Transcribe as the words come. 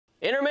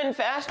Intermittent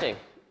fasting.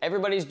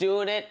 Everybody's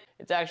doing it.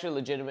 It's actually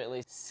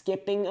legitimately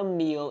skipping a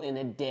meal in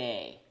a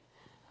day.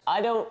 I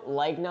don't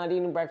like not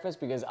eating breakfast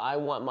because I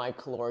want my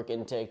caloric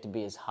intake to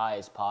be as high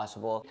as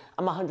possible.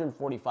 I'm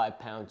 145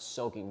 pounds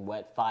soaking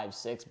wet,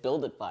 5'6",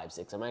 build at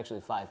 5'6". I'm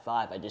actually 5'5".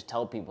 I just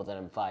tell people that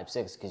I'm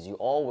 5'6" because you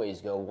always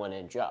go 1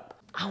 inch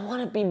up. I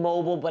want to be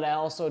mobile, but I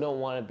also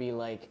don't want to be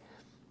like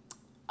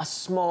a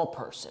small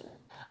person.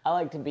 I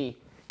like to be,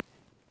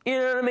 you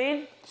know what I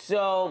mean?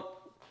 So,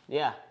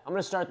 yeah, I'm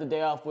gonna start the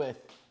day off with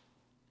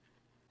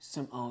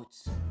some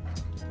oats.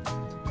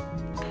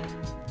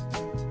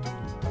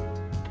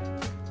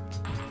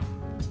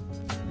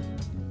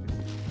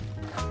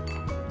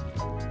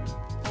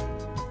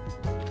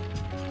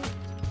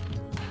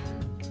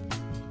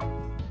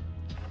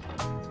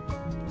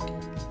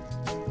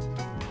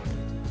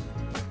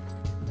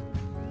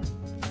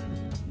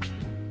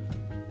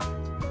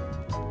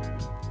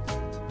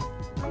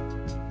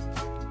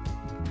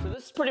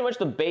 Pretty much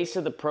the base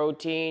of the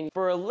protein.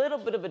 For a little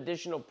bit of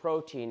additional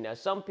protein, now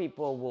some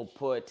people will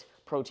put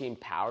protein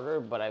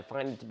powder, but I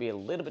find it to be a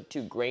little bit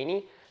too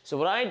grainy. So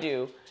what I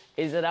do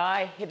is that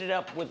I hit it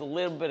up with a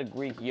little bit of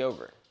Greek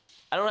yogurt.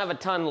 I don't have a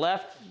ton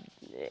left.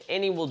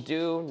 Any will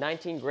do,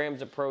 19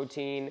 grams of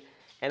protein,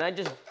 and I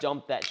just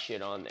dump that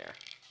shit on there.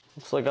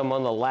 Looks like I'm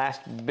on the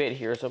last bit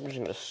here, so I'm just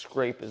gonna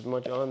scrape as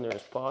much on there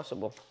as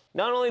possible.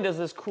 Not only does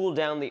this cool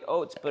down the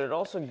oats, but it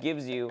also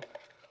gives you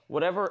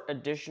whatever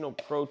additional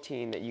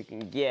protein that you can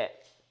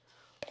get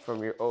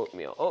from your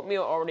oatmeal.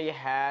 Oatmeal already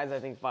has, I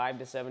think, 5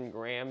 to 7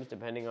 grams,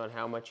 depending on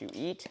how much you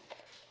eat.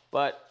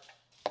 But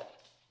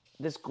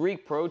this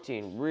Greek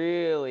protein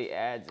really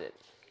adds it.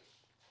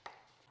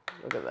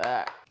 Look at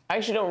that. I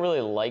actually don't really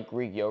like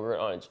Greek yogurt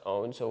on its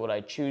own, so what I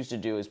choose to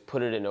do is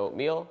put it in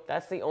oatmeal.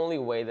 That's the only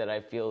way that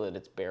I feel that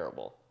it's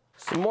bearable.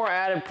 Some more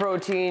added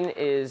protein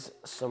is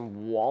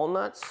some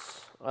walnuts.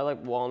 I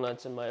like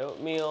walnuts in my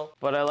oatmeal,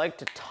 but I like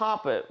to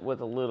top it with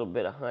a little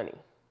bit of honey.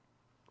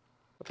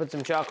 I put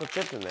some chocolate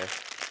chips in there.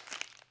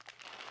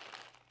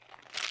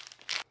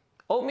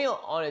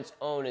 Oatmeal on its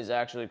own is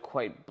actually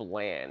quite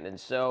bland, and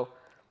so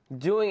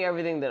doing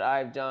everything that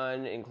I've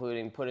done,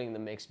 including putting the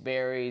mixed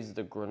berries,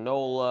 the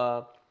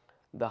granola,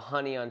 the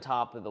honey on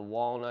top of the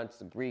walnuts,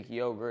 the Greek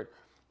yogurt,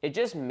 it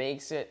just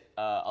makes it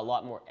a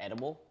lot more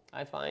edible,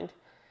 I find.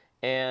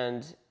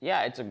 And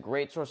yeah, it's a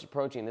great source of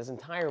protein. This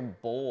entire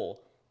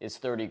bowl is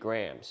 30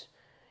 grams.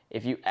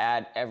 If you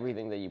add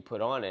everything that you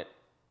put on it,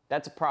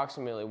 that's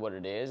approximately what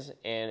it is,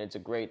 and it's a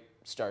great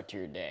start to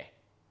your day.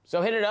 So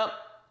hit it up,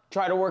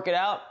 try to work it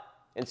out,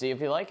 and see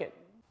if you like it.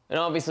 And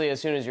obviously, as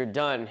soon as you're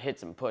done, hit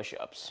some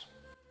push-ups.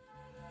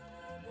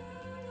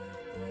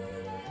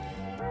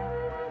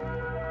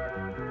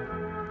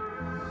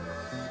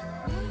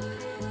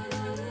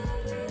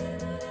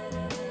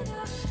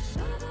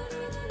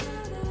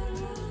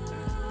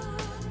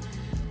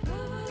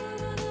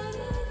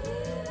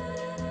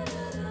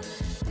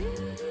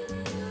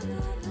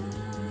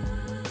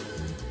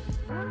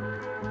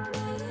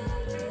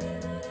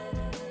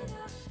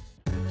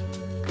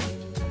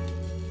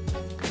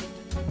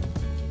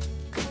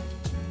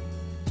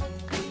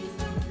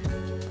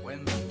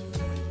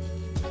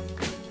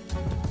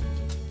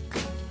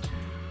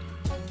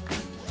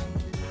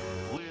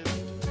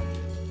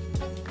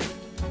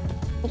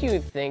 Do you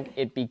think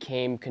it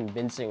became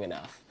convincing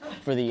enough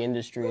for the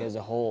industry as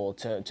a whole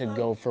to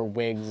go for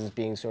wigs as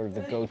being sort of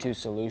the go-to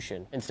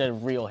solution instead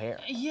of real hair?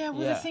 Yeah,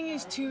 well, the thing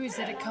is too is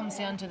that it comes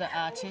down to the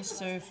artist.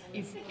 So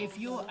if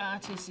your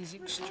artist is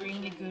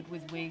extremely good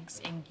with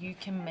wigs and you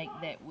can make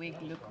that wig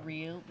look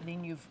real,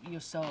 then you're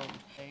sold.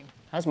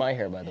 How's my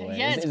hair, by the way?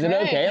 Yeah, is it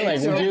okay?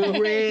 Like, would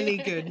you really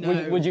good?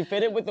 No. Would you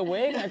fit it with the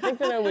wig? I think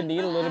that I would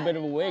need a little bit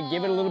of a wig,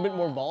 give it a little bit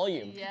more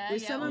volume. Yeah,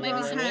 With some of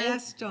our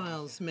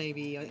hairstyles,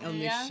 maybe on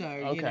this show.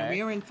 Okay. You know,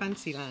 we are in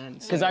Fantasyland.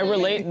 Because I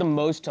relate the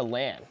most to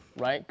Lan,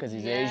 right? Because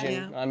he's Asian,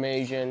 Yeah. I'm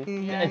Asian.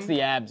 It's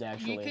the abs,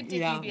 actually. You could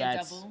definitely be a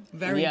double.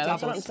 Very Yeah,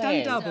 that's double. what I'm Stunt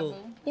saying. double.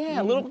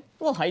 Yeah, a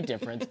little height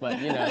difference,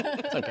 but you know,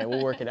 it's okay.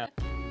 We'll work it out.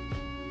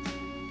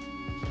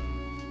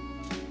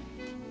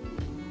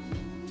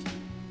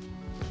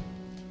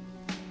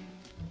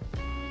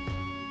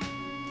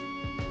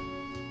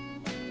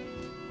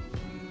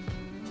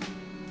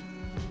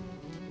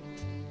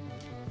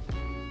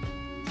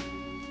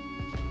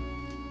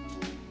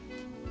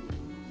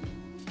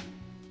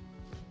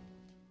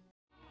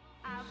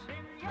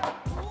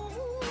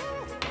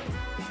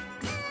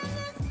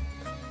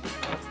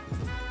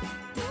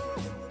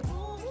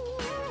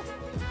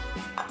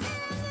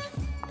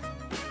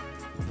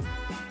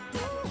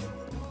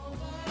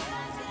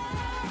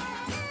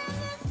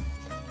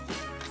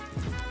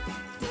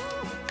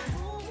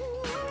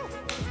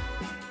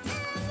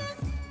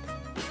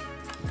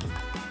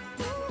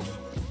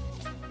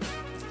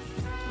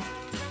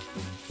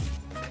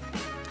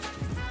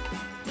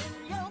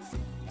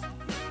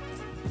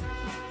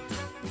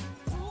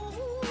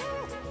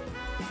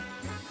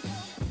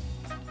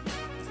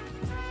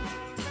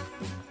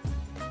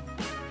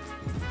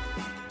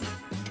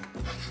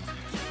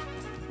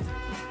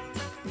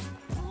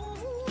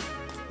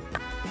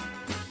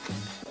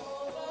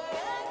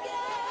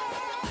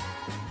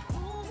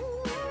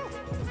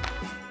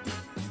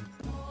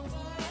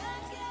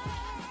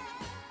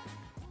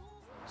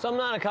 So I'm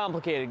not a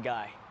complicated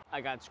guy. I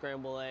got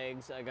scrambled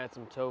eggs, I got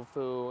some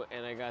tofu,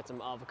 and I got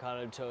some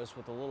avocado toast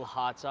with a little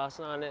hot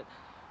sauce on it.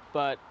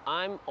 But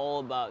I'm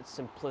all about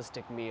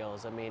simplistic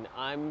meals. I mean,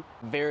 I'm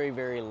very,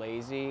 very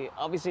lazy.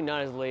 Obviously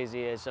not as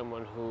lazy as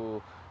someone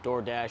who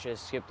DoorDashes,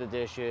 skip the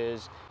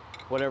dishes,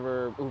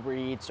 whatever, Uber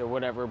Eats or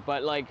whatever,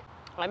 but like,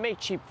 I make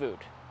cheap food.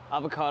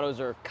 Avocados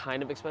are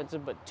kind of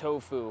expensive, but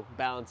tofu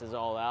balances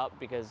all out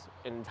because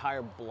an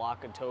entire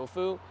block of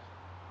tofu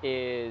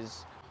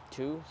is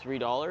 $2,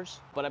 $3.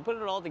 But I put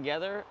it all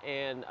together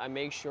and I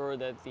make sure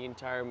that the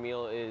entire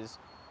meal is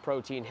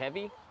protein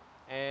heavy,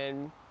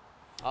 and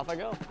off I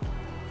go.